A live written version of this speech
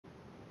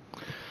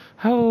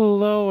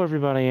Hello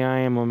everybody, I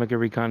am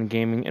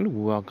OmegaReconGaming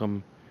and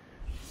welcome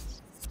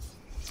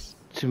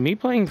to me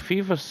playing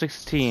FIFA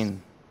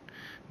 16.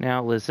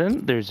 Now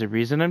listen, there's a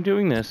reason I'm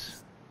doing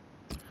this.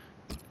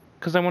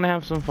 Because I want to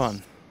have some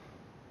fun.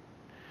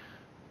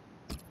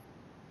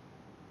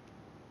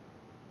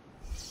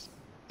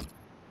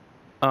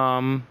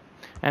 And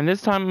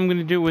this time I'm going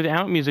to do it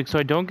without music so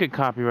I don't get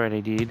copyright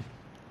ID'd.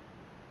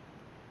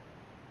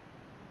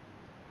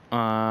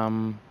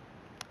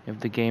 If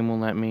the game will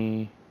let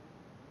me...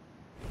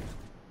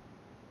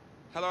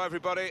 Hello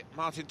everybody,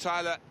 Martin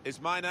Tyler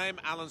is my name,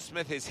 Alan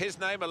Smith is his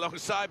name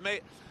alongside me,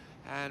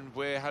 and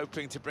we're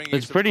hoping to bring you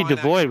It's pretty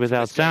devoid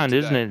without sound,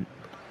 isn't it?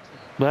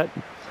 But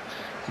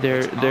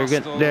the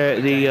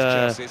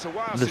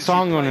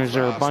song owners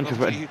are a bunch of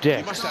dicks.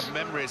 You must have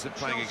memories of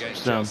playing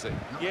against Chelsea.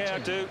 Yeah, I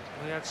do.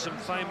 We had some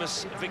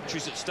famous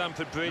victories at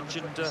Stamford Bridge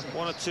and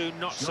one or two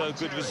not so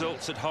good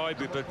results at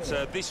Highbury, but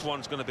this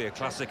one's going to be a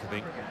classic, I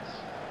think.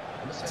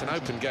 It's an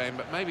open game,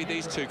 but maybe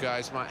these two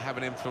guys might have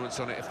an influence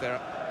on it if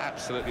they're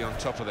absolutely on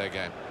top of their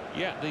game.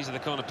 Yeah, these are the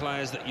kind of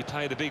players that you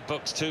pay the big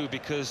bucks to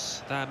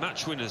because they're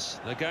match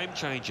winners, they're game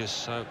changers.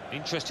 So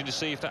interesting to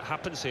see if that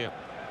happens here.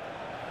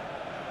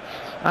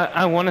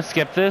 I want to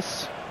skip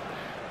this,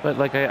 but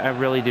like I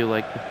really do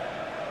like.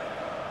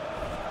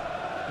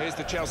 Here's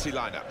the Chelsea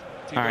lineup.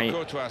 Thibaut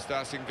Courtois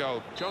starts in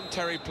goal. John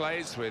Terry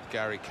plays with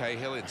Gary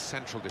Cahill in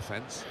central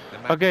defence.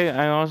 Okay,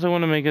 I also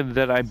want to make it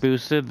that I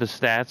boosted the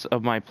stats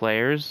of my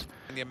players,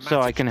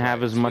 so I can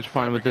have as much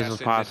fun with this as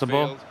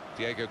possible.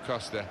 Diego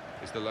Costa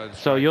is the lone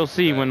so you'll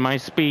see when my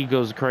speed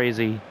goes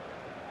crazy,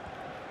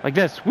 like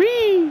this.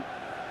 Whee!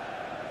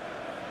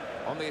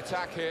 On the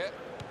attack here.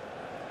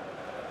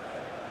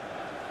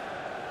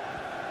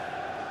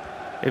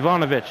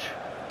 Ivanovic.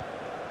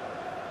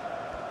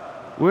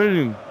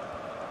 William.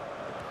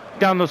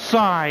 Down the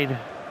side.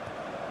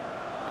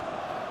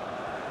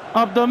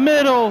 Up the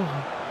middle.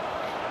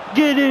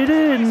 Get it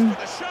in.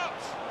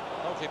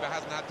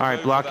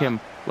 Alright, block him.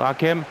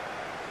 Block him.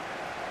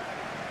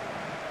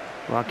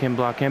 Block him,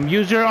 block him.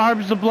 Use your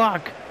arms to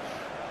block.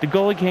 The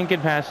goalie can't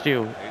get past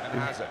you.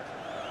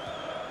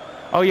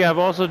 Oh yeah, I've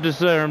also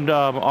disarmed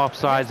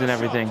offsides and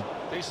everything.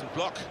 Decent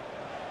block.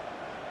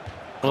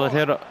 Well, it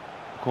hit a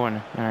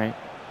corner. Alright.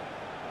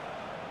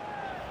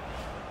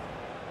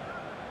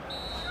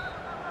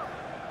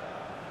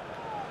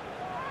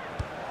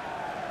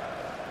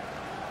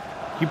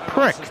 You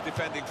prick!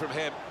 Defending from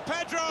him.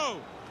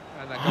 Pedro!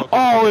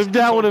 Oh, if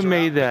that would have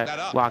made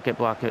that. Block it,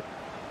 block it.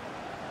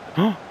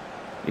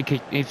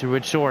 He threw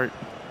it short.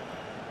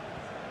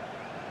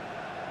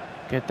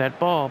 Get that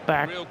ball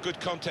back. Real good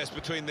contest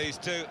between these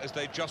two as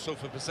they jostle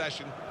for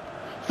possession.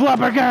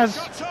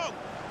 Flabbergas! It's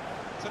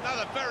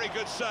another very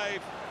good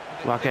save.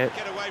 Block it.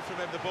 Get away from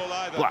him the ball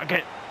either. Block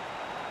it.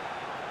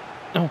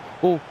 Oh.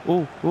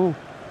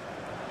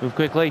 Move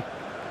quickly.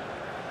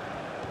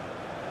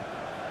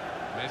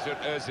 Mesut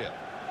Ozil.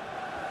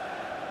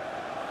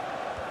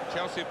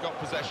 Chelsea have got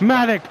possession.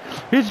 Matic,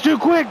 it's too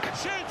quick.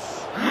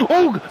 Shoots.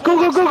 Oh,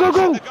 go.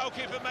 The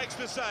goalkeeper makes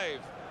the save.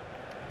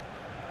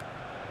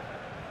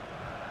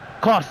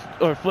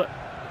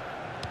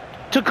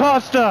 To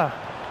Costa.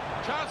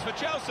 Chance for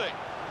Chelsea.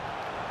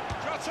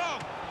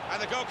 Trotton.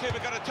 And the goalkeeper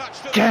got a touch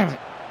to Damn it.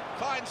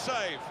 Fine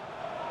save.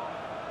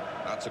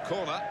 That's a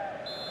corner.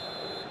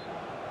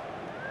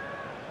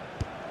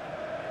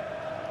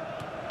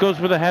 Goes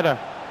for the header.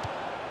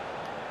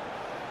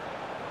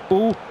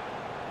 Ooh.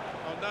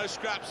 No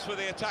scraps for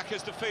the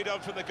attackers to feed on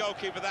from the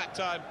goalkeeper that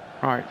time.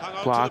 All right, hung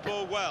on block. to the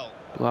ball well.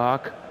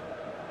 Block.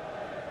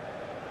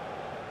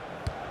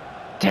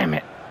 Damn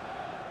it.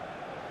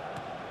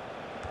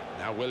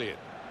 Now Willian.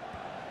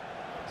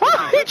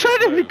 Oh, he tried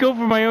to go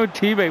for my own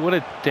teammate. What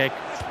a dick.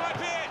 This might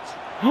be it.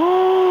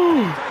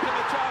 Oh,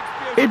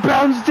 it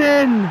bounced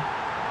in.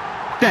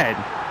 Dead.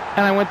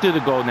 And I went through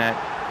the goal net.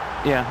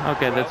 Yeah,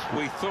 okay, well, that's...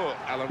 we thought,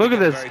 Alan, look at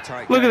this.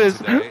 Look at this.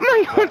 Today,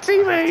 my own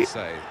teammate.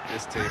 Say,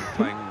 this team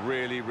playing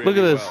really look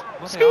at this.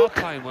 Well, they are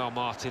playing well,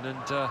 Martin, and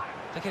they're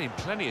getting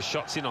plenty of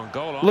shots in on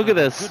goal. Look at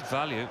this. Good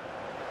value.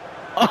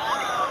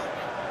 Oh.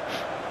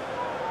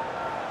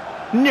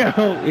 No,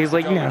 he's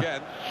like, no.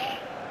 Again.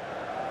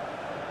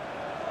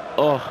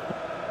 Oh,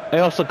 I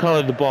also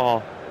colored the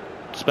ball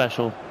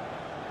special.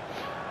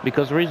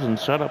 Because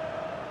reasons, shut up.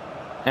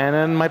 And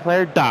then my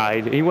player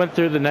died. He went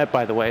through the net,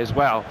 by the way, as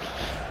well.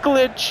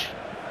 Glitch!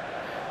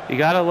 You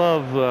gotta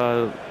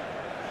love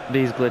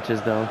these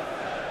glitches, though.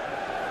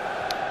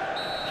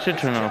 Should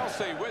turn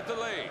off.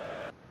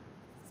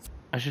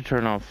 I should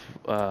turn off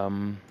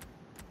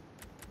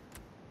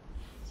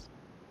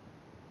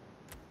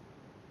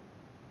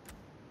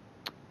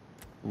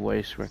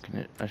voice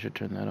recognition. I should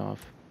turn that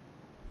off.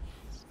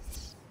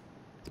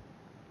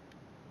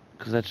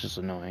 Because that's just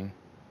annoying.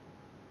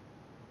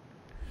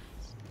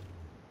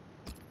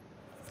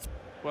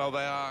 Well,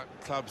 they are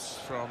clubs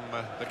from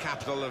the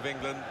capital of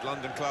England,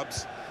 London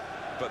clubs,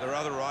 but there are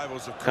other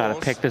rivals, of course. Gotta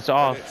pick this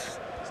off.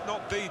 It's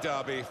not the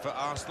derby for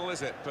Arsenal,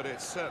 is it? But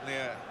it's certainly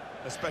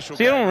A special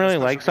See, I don't game, really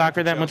special like game soccer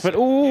for that much, Chelsea.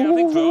 but Yeah, I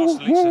think for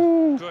Arsenal, it's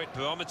ooh, a great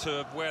barometer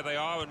of where they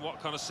are and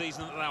what kind of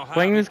season that they'll have.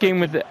 playing this If they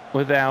game can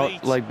without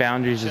beat like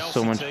boundaries is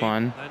so Chelsea much team,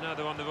 fun. They know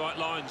they're on the right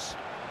lines.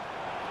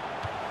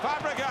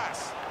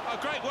 Fabregas. A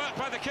great work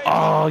by the keeper.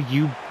 Oh,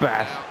 you Now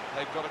bastard!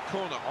 they've got a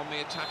corner on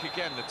the attack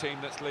again, the team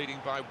that's leading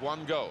by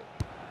 1 goal.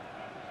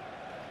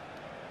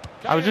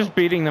 I was just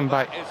beating them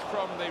by. That is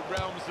from the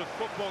realms of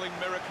footballing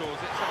miracles.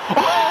 It's a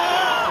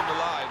on the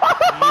line.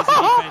 He is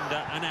a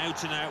defender, an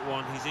out-and-out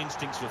one. His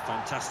instincts were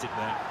fantastic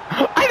there.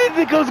 I didn't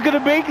think I was gonna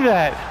make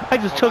that. I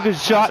just took a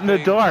shot in the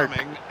dark.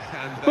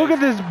 Look at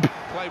this.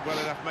 Played well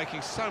enough,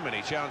 making so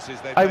many chances.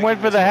 I went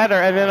for the header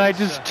and then I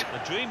just. A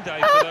dream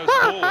day for those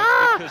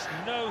forwards because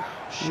no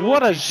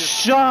What a shortage of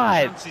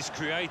shot! chances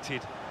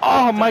created.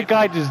 Oh, my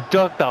guy just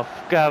ducked the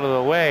fuck out of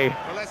the way.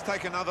 Well, let's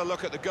take another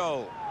look at the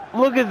goal.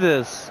 Look at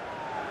this.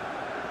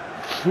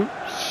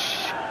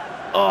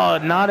 Oh,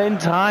 not in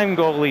time,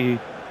 goalie.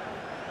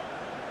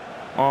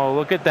 Oh,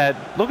 look at that.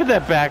 Look at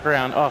that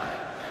background. Oh,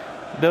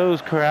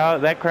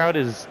 that crowd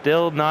is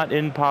still not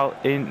in.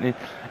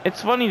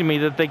 It's funny to me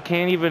that they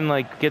can't even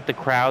like get the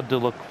crowd to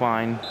look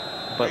fine.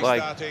 But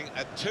like, starting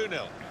at 2-0.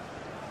 all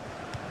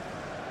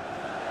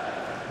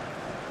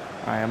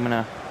right, I'm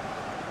gonna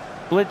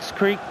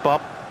blitzkrieg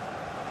bop.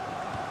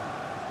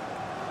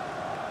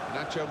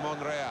 Nacho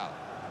Monreal.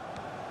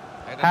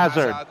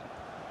 Hazard.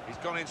 He's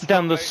gone in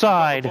Down the strongly, got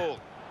side. ball.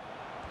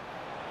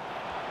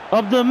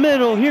 Up the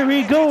middle, here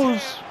he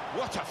goes.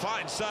 What a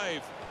fine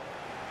save.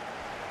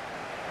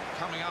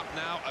 Coming up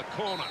now, a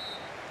corner.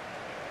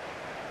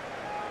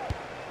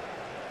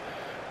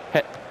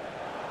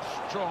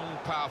 Strong,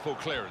 powerful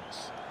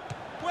clearance.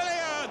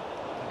 Willian!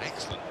 An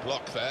excellent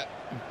block there.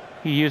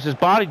 He used his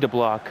body to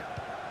block.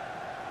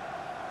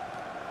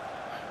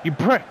 You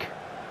prick.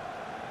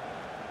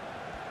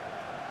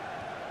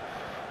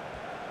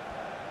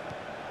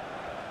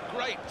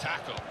 Great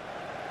tackle.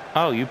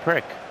 Oh, you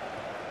prick.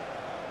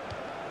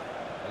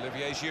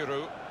 Olivier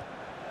Giroud.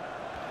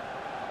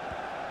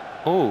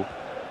 Oh,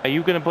 are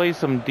you gonna play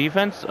some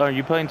defense? Are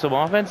you playing some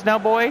offense now,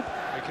 boy?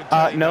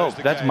 No,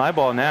 that's my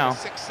ball now.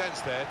 Sixth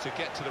sense there to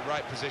get to the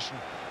right position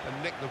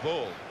and nick the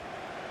ball.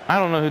 I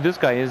don't know who this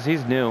guy is.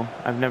 He's new.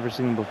 I've never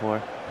seen him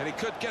before. And he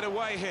could get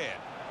away here.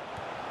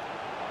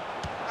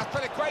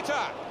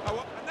 Aspilicueta.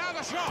 Oh, and now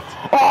the shot.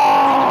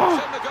 Oh!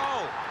 It's in the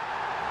goal.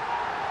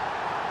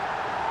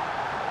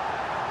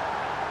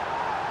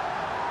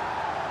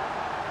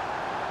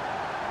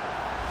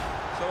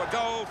 So a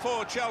goal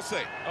for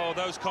Chelsea. Oh,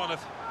 those kind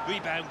of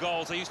rebound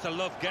goals, I used to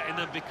love getting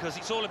them because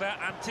it's all about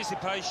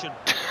anticipation.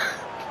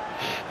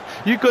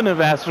 You couldn't have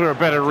asked for a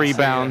better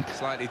rebound.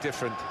 Slightly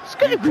different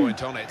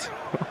viewpoint on it.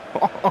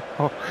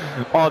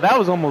 Oh, that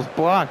was almost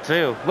blocked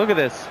too. Look at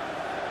this.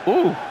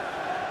 Ooh,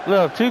 a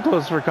little too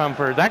close for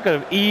comfort. That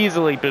could have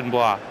easily been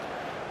blocked,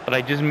 but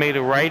I just made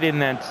it right in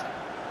that.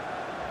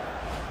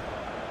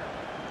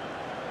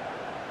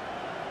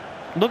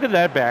 Look at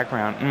that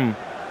background.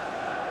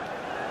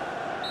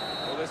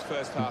 Well, this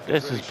first half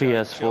This really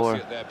is showing PS4.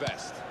 Chelsea at their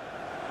best.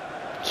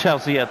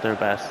 Chelsea at their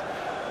best.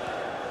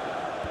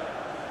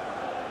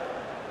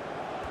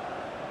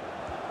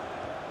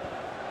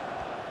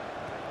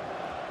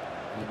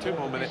 Two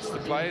more minutes to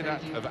play,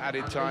 that of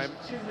added time.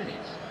 2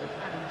 minutes of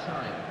added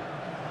time.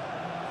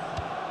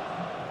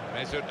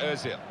 Mesut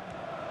Ozil.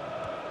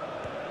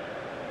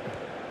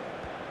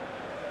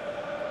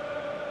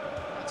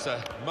 It's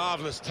a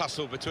marvellous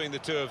tussle between the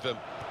two of them.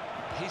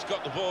 He's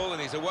got the ball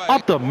and he's away.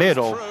 Up the Ball's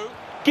middle. through.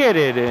 Get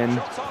it in.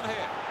 Shots on here,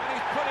 and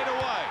he's put it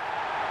away.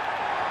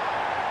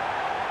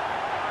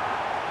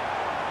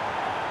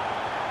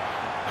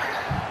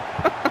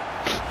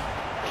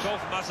 Goal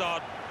from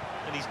Hazard,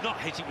 and he's not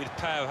hit it with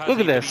power, has Look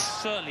he? at But this. he's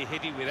certainly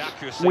hit it with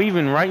accuracy.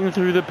 Weaving right in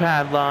through the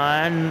pad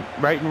line,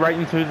 right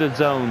in through the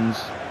zones.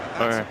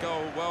 And that's a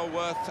goal well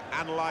worth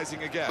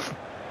analysing again.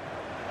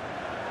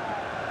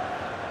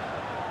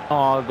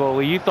 Oh,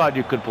 goalie, you thought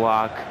you could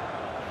block.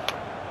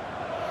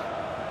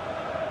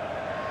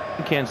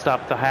 You can't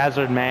stop the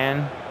Hazard,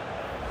 man.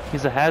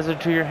 He's a hazard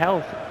to your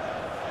health.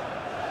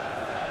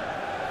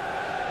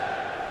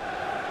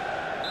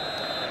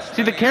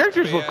 See, the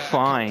characters look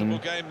fine.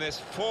 Game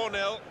this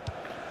 4-0.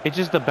 It's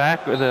just the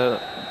back of the.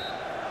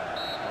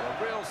 Well,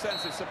 a real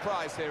sense of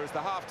surprise here as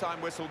the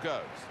half-time whistle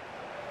goes.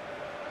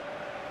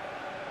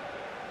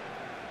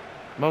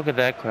 Look at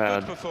that Good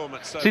crowd.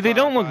 performance so See, they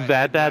far don't look by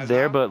that bad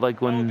there, Hazard. but like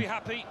We'll when be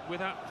happy with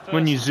that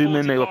when you first zoom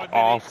in, they look 45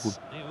 minutes.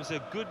 awful. It was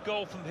a good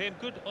goal from him.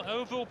 Good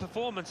overall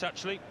performance,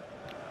 actually.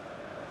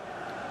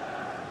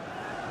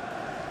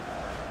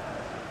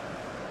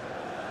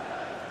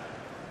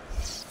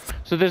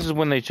 So this is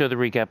when they show the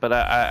recap, but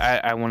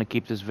I want to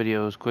keep this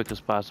video as quick as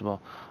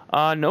possible.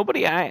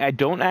 Nobody, I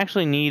don't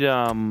actually need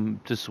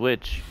to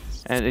switch,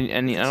 and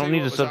I don't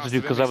need to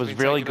substitute because I was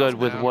really good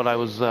with what I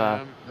was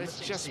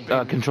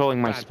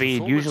controlling my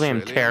speed. Usually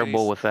I'm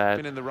terrible with that.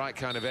 Been in the right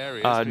kind of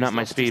areas, Not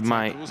my speed,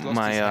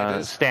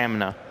 my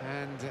stamina.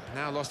 And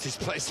now lost his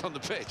place on the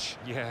pitch.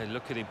 Yeah,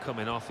 look at him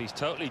coming off. He's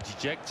totally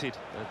dejected.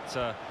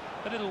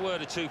 But a little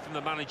word or two from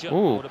the manager.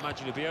 Ooh. I would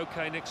imagine he'll be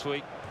okay next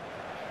week.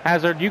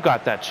 Hazard, you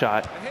got that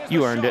shot. And here's You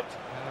the earned shot. it.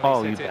 Oh,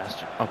 Oh, he's you hit it.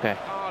 bastard. Okay.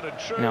 Hard and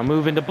true. Now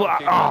move into block.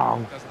 Goalkeeper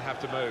Oh. doesn't have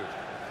to move.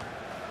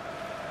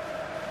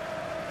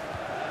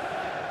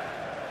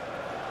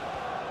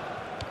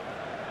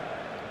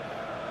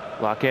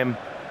 Block him.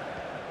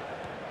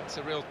 It's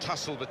a real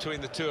tussle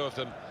between the two of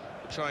them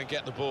to try and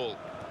get the ball.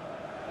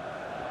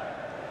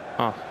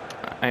 Oh,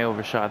 I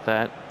overshot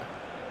that.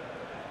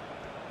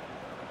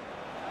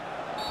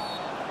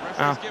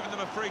 Referee's given them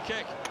a free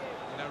kick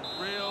in a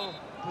real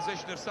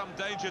position of some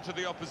danger to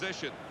the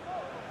opposition.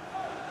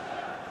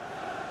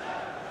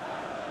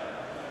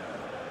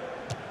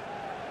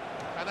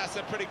 And that's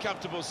a pretty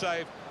comfortable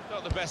save.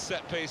 Not the best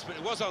set piece, but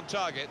it was on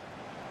target.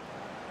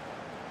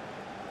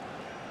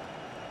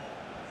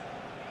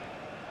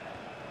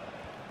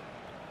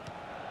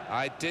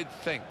 I did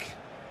think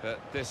that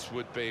this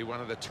would be one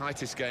of the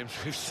tightest games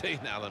we've seen,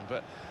 Alan,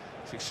 but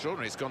it's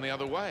extraordinary. It's gone the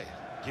other way.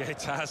 Yeah,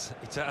 it has.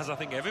 It has. I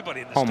think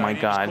everybody in the Oh my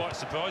stadium God. was quite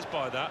surprised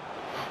by that.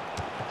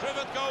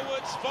 Driven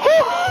goalwards,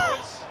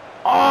 goalwards.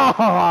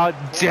 Oh,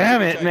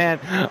 damn it, man.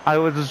 I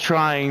was just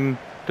trying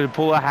to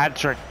pull a hat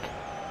trick.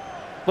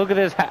 Look at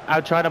this.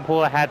 I'm trying to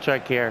pull a hat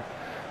trick here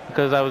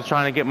because I was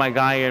trying to get my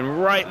guy in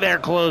right there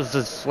close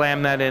to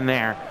slam that in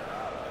there.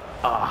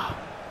 Ah,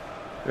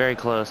 very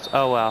close.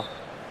 Oh, well.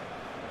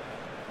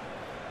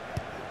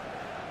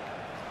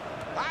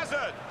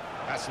 Hazard!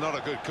 That's not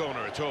a good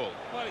corner at all.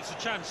 Well, it's a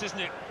chance, isn't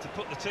it, to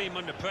put the team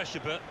under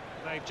pressure, but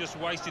they've just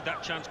wasted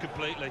that chance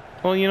completely.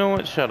 Well, you know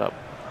what? Shut up.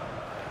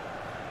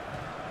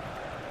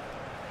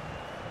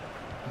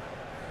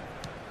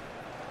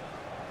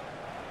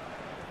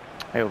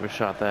 I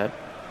overshot that.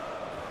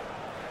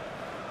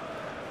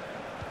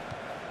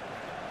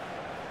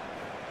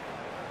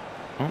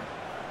 Oh,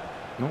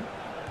 no,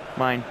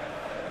 mine.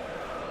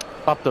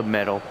 Up the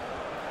middle.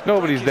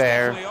 Nobody's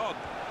there.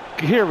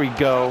 Here we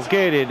go.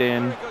 Get it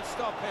in. Very good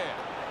stop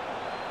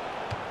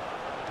here.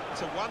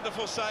 It's a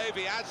wonderful save.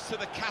 He adds to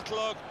the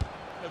catalogue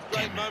of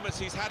great moments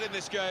he's had in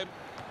this game.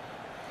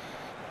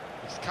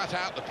 He's cut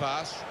out the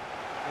pass,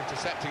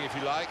 intercepting if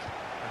you like,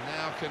 and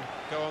now can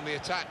go on the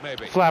attack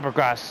maybe.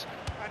 Flabbergrass.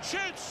 And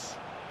shoots!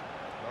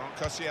 Laurent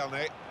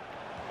Koscielny.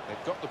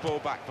 They've got the ball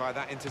back by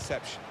that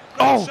interception.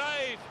 Great Oh!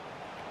 save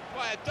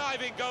by a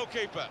diving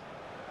goalkeeper.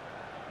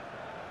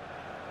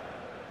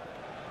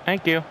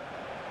 Thank you.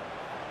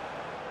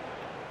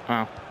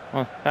 Oh,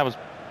 well, that was...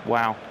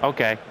 Wow.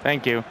 Okay,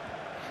 thank you.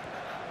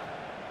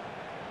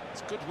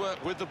 It's good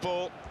work with the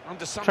ball.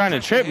 Under some Trying to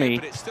pressure trip here, me.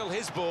 but it's still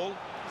his ball.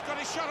 He's got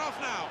his shot off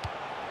now.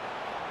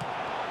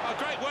 Oh,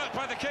 great work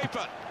by the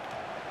keeper.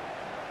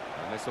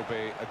 And this will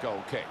be a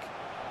goal kick.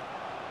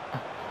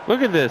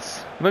 Look at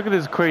this. Look at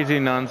this crazy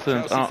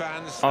nonsense. Chelsea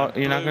fans, Oh,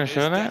 you're not going to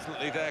show that?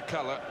 Definitely their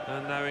colour.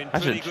 And they're in I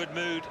pretty should- good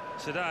mood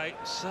today.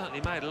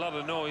 Certainly made a lot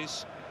of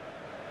noise.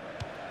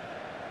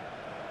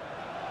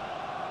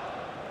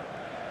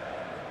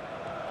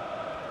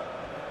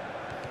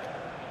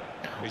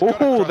 He's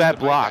got Oh, across that to make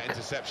block.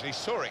 interception. He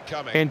saw it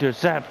coming.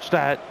 Intercepts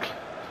that.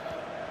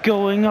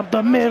 Going up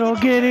the middle,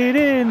 get it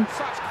in.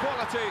 Such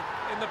quality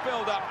in the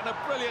build-up and a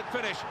brilliant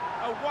finish.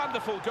 A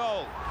wonderful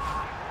goal.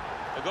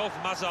 A goal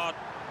from Hazard,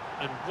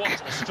 and what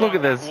a strike Look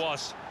at this. that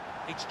was.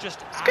 It's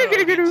just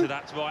arrowed into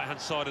that right-hand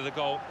side of the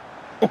goal.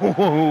 Oh,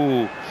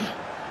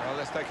 Well,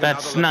 let's take That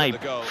another snipe.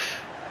 look at the goal.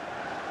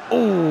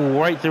 oh,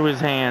 right through his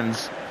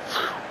hands.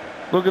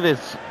 Look at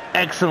this.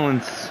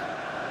 Excellence.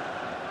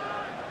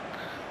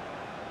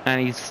 And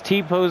he's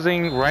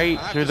T-posing right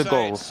I have through to the say,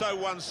 goal. it's so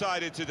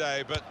one-sided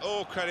today, but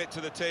all credit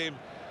to the team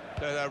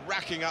that are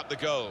racking up the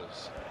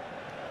goals.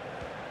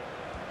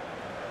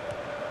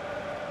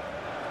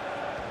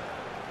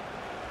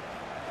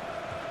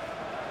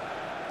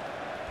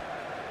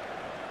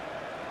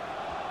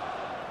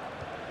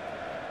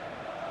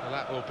 Well,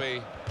 that will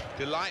be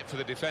delight for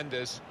the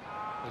defenders.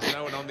 There's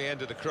no one on the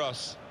end of the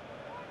cross.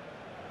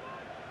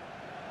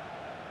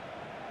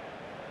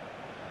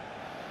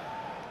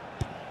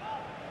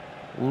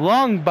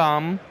 Long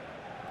bomb.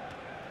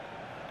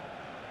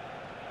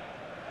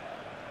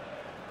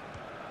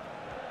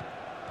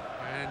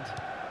 And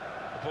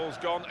the ball's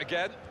gone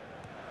again.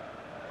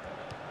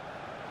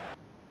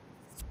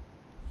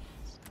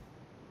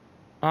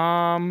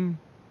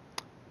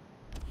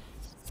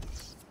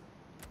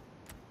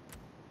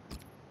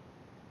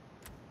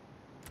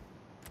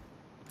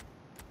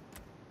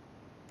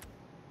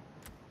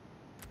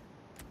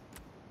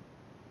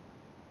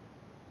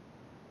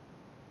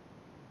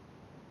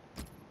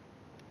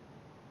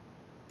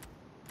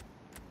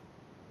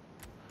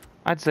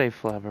 I'd say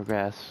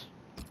Flabbergrass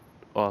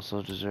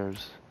also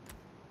deserves.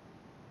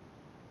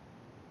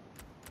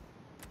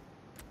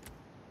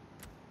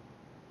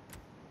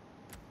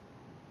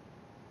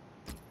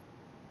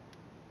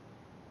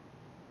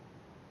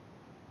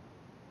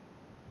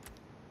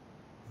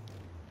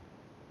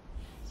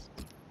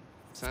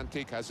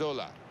 Santi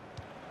Cazorla.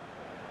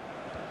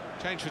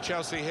 Change for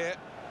Chelsea here.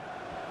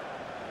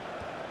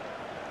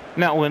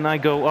 Now when I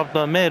go up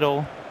the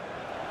middle.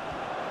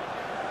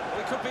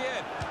 We could be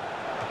in.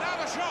 Now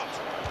the shot.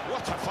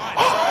 What a fine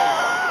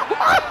save.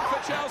 And in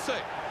for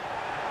Chelsea.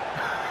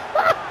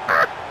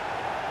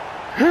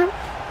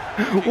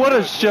 What a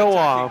good show attacking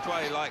off.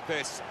 play like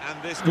this,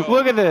 and this goal.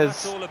 Look at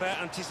That's this. all about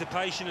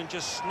anticipation and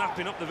just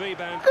snapping up the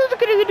rebound. The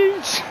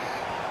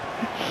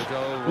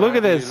goal, Look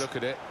at wherever you this. Look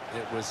at it.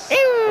 It was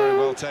very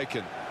well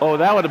taken. Oh,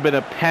 that would have been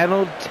a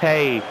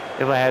penalty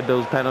if I had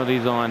those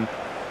penalties on.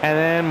 And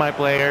then my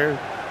player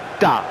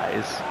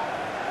dies.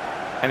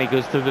 And he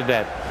goes through the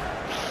net.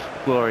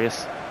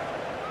 Glorious.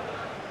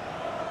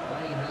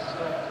 Play has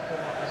stopped for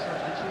a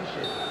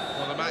substitution.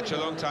 Well, the match a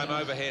long time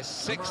over here.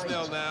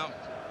 6-0 now.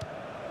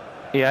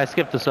 Yeah, I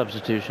skipped the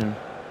substitution.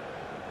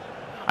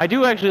 I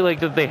do actually like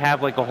that they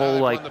have like a whole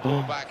They've like... won the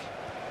ball back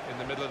in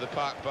the middle of the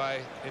park by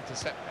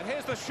intercept. And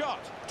here's the shot.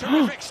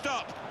 Terrific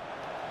stop.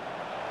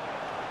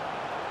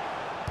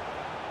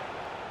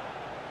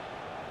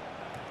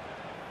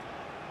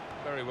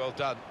 Very well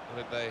done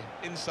with the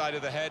inside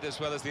of the head as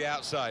well as the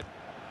outside.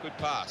 Good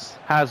pass.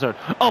 Hazard.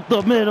 Up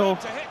the middle.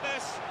 To hit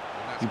this.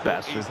 And You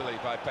that's caught bastard. easily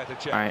by Petr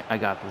Cech. Alright, I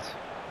got this.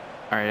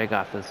 Alright, I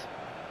got this.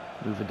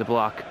 Move it to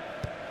block.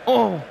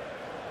 Oh!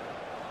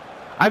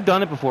 I've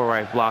done it before where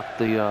I've blocked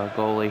the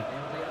goalie.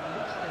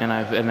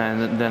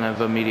 And then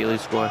I've immediately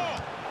scored.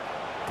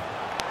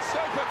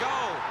 Super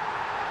goal.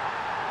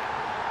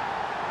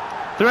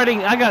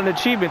 Threading, I got an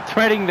achievement,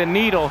 threading the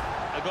needle.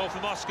 A goal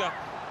from Oscar,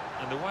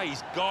 and the way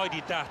he's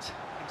guided that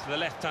into the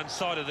left-hand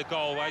side of the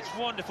goal, it's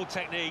wonderful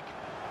technique.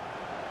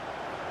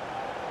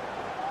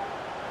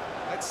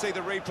 Let's see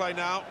the replay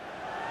now.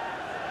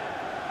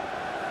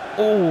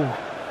 Oh.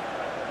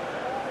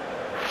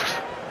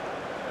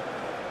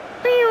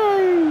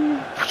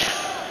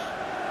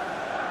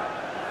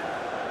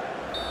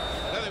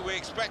 I don't think we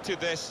expected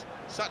this.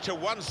 Such a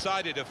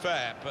one-sided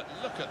affair, but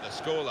look at the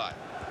scoreline.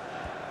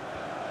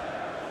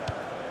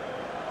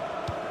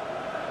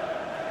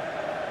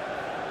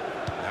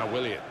 Now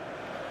Willian.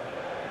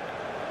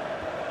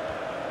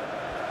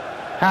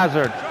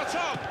 Hazard. Shot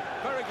on.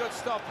 Very good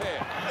stop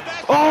here. And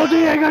there's the Oh, goal.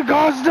 Diego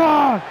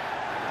Costa!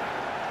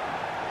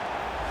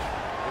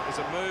 It was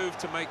a move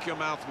to make your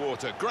mouth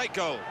water. Great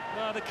goal.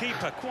 Well, the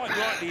keeper, quite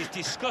rightly, is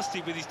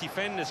disgusted with his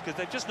defenders because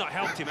they've just not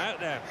helped him out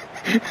there.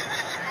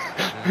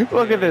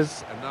 Look at Here this.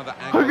 is Another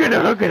angle. Look at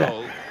it, look at it.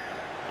 goal.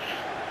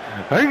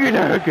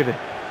 Look at it.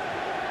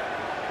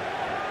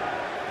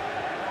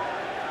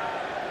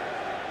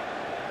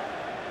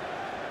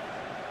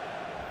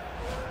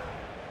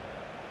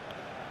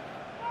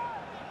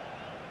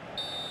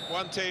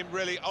 One team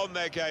really on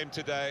their game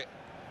today,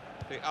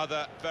 the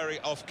other very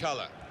off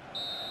colour.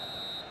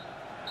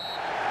 The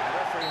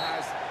referee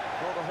has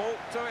brought a halt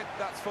to it.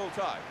 That's full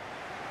time.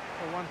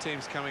 Well, one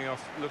team's coming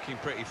off looking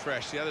pretty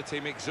fresh. The other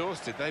team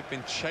exhausted. They've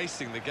been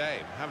chasing the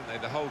game, haven't they,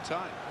 the whole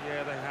time?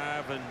 Yeah, they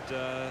have, and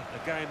a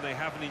game they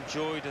haven't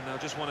enjoyed, and they'll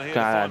just want to hear the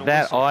God, final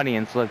that whistle.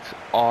 audience looks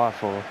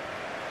awful.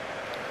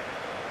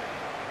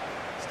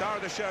 Star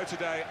of the show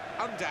today,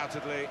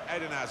 undoubtedly,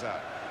 Eden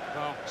Hazard.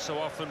 Well, so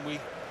often we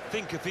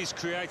think of his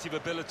creative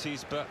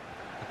abilities, but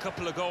a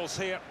couple of goals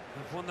here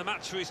have won the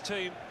match for his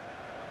team.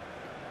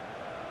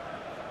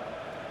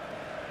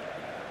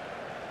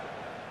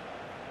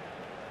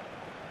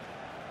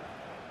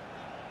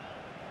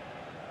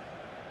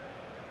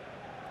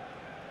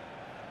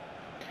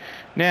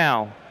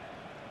 Now,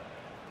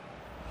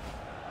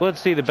 let's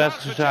see the best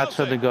Chance for shots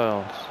for Chelsea. the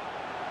goals.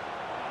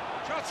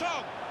 Shot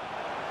on!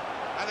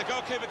 And the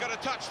goalkeeper got a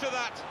touch to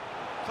that.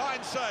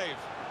 Fine save.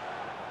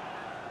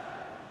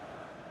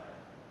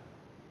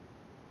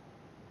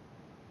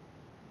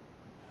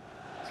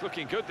 It's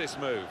looking good, this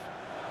move.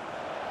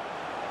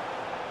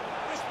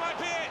 This might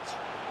be it!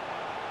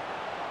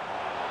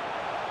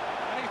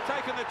 And he's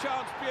taken the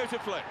chance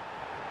beautifully.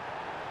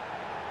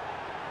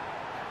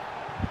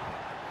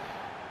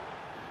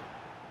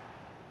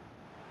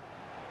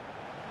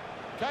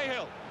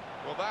 Cahill.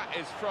 Well, that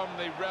is from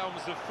the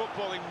realms of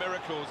footballing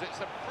miracles. It's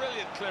a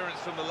brilliant clearance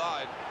from the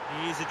line.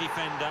 He is a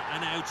defender,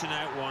 an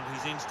out-and-out one.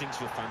 His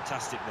instincts were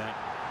fantastic there.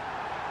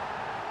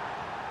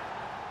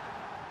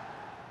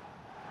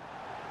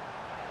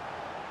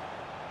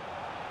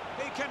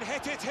 He can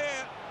hit it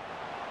here.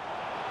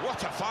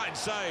 What a fine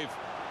save.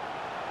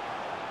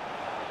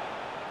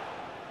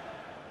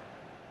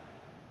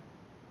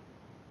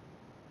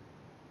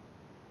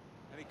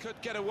 And he could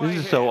get away This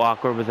is here. so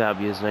awkward without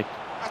music.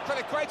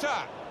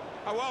 Aspilicueta.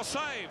 A well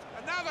saved.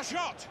 And now the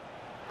shot.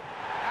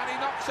 And he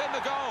knocks in the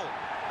goal.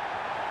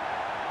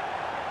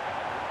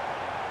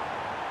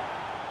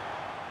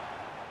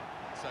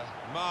 It's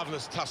a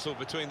marvellous tussle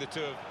between the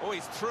two. Oh,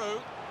 he's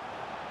through.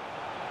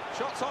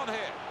 Shots on here.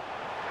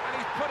 And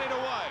he's put it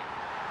away.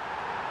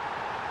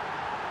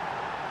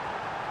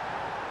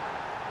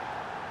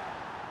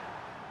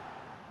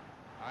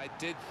 I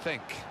did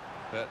think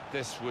that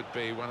this would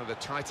be one of the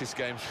tightest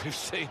games we've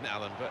seen,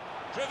 Alan, but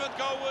driven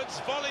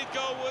goalwards, volleyed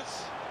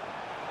goalwards.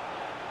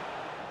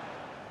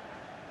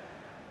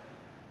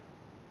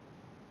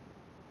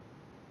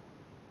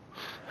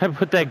 I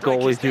put that break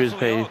goalie is through his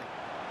definitely face.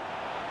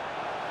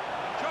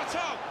 on.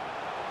 Shot on.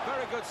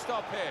 Very good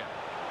stop here.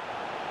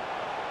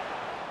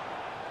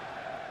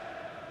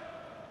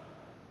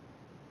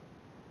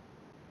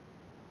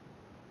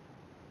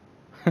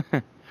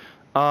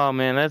 Oh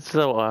man, that's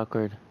so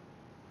awkward.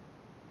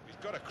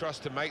 across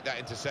to make that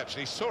interception.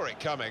 He saw it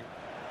coming.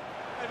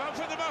 They've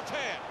opened them up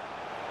here.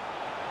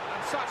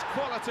 And such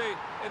quality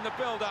in the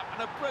build-up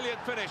and a brilliant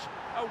finish.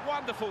 A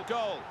wonderful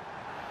goal.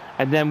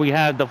 And then we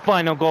have the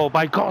final goal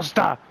by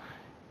Costa.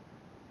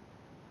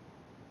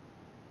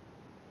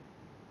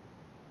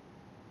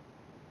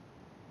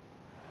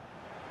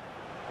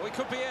 We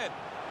could be in.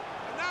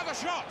 And now the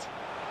shot.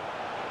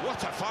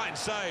 What a fine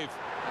save.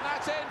 And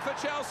that's in for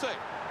Chelsea.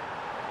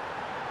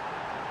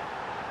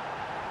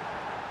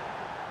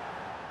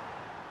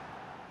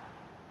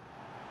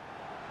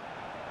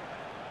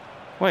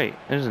 Wait,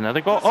 there's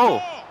another goal? The Oh!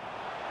 score.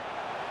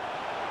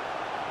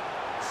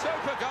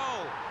 Super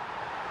goal.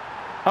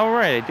 Oh,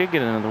 right, I did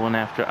get another one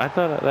after. I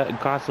thought that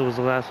Costa was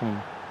the last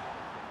one.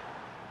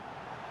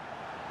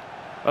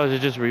 Oh, is it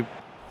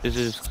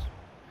just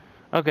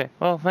Okay,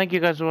 well, thank you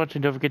guys for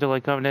watching. Don't forget to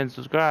like, comment, and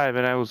subscribe,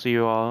 and I will see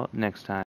you all next time.